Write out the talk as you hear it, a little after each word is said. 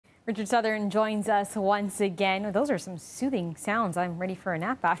Richard Southern joins us once again. Those are some soothing sounds. I'm ready for a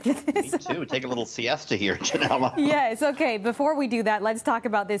nap after this. Me too. Take a little siesta here, Ginella. Yes, okay. Before we do that, let's talk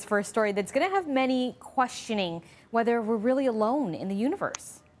about this first story that's going to have many questioning whether we're really alone in the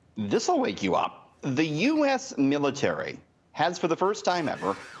universe. This will wake you up. The U.S. military has, for the first time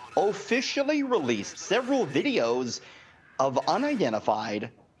ever, officially released several videos of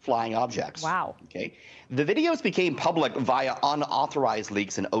unidentified flying objects. Wow. Okay. The videos became public via unauthorized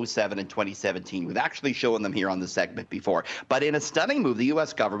leaks in 2007 and 2017. We've actually shown them here on the segment before. But in a stunning move, the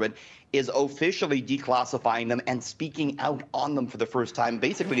U.S. government is officially declassifying them and speaking out on them for the first time,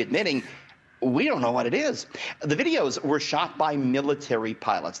 basically admitting we don't know what it is. The videos were shot by military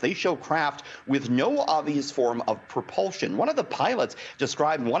pilots. They show craft with no obvious form of propulsion. One of the pilots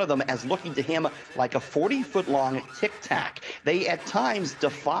described one of them as looking to him like a 40-foot-long tic-tac. They at times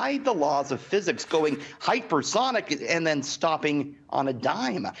defied the laws of physics, going hypersonic and then stopping on a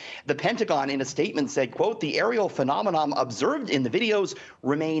dime. The Pentagon, in a statement, said, quote, "The aerial phenomenon observed in the videos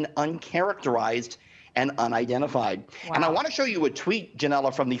remain uncharacterized and unidentified." Wow. And I want to show you a tweet,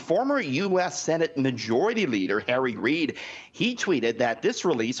 Ginella, from the former U.S. Senate Majority Leader, Harry Reid. He tweeted that this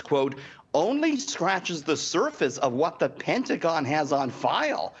release, quote, "only scratches the surface of what the Pentagon has on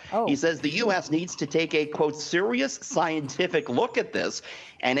file." Oh. He says the U.S. needs to take a, quote, "serious scientific look at this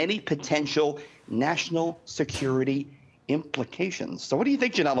and any potential national security implications." So what do you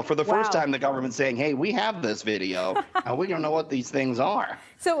think, Ginella? For the first time, the government's saying, hey, we have this video, and we don't know what these things are.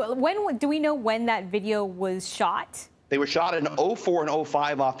 So when do we know when that video was shot? They were shot in 2004 and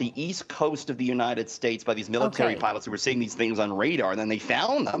 2005 off the east coast of the United States by these military pilots who were seeing these things on radar. And then they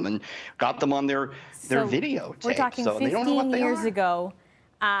found them and got them on their videotape. We're talking so 15 years ago.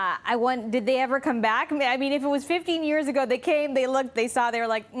 Did they ever come back? I mean, if it was 15 years ago, they came, they looked, they saw, they were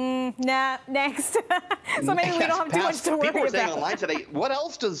like, nah, next. So maybe we don't have too much to worry about. People were saying online today, what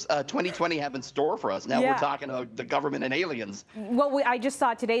else does 2020 have in store for us? Now we're talking about the government and aliens. Well, I just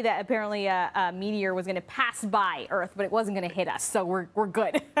saw today that apparently a meteor was going to pass by Earth, but it wasn't going to hit us, so we're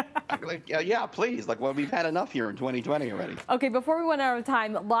good. Yeah, please. Like, well, we've had enough here in 2020 already. Okay, before we run out of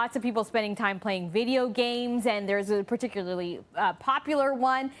time, lots of people spending time playing video games, and there's a particularly popular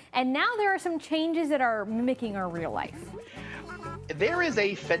one. And now there are some changes that are mimicking our real life. There is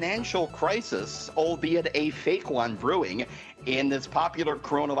a financial crisis, albeit a fake one, brewing in this popular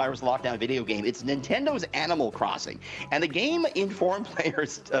coronavirus lockdown video game. It's Nintendo's Animal Crossing. And the game informed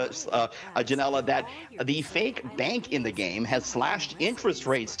players, Ginella, that the fake bank in the game has slashed interest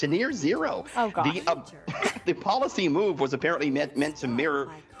rates to near zero. Oh, gosh. The policy move was apparently meant to mirror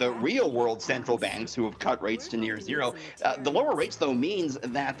the real-world central banks who have cut rates to near zero. The lower rates, though, means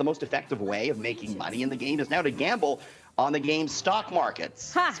that the most effective way of making money in the game is now to gamble on the game's stock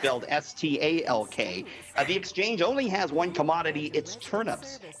markets, spelled STALK. The exchange only has one commodity, it's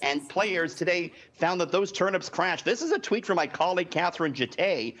turnips. And players today found that those turnips crashed. This is a tweet from my colleague, Catherine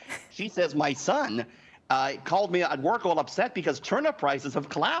Jette. She says, my son called me at work all upset because turnip prices have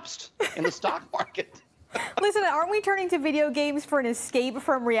collapsed in the stock market. Listen, aren't we turning to video games for an escape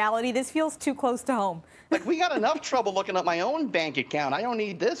from reality? This feels too close to home. Like, we got enough trouble looking at my own bank account. I don't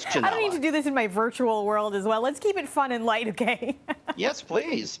need this, Ginella. I don't need to do this in my virtual world as well. Let's keep it fun and light, okay? Yes,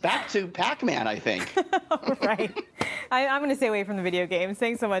 please. Back to Pac-Man, I think. Right. I'm going to stay away from the video games.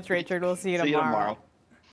 Thanks so much, Richard. We'll see you tomorrow.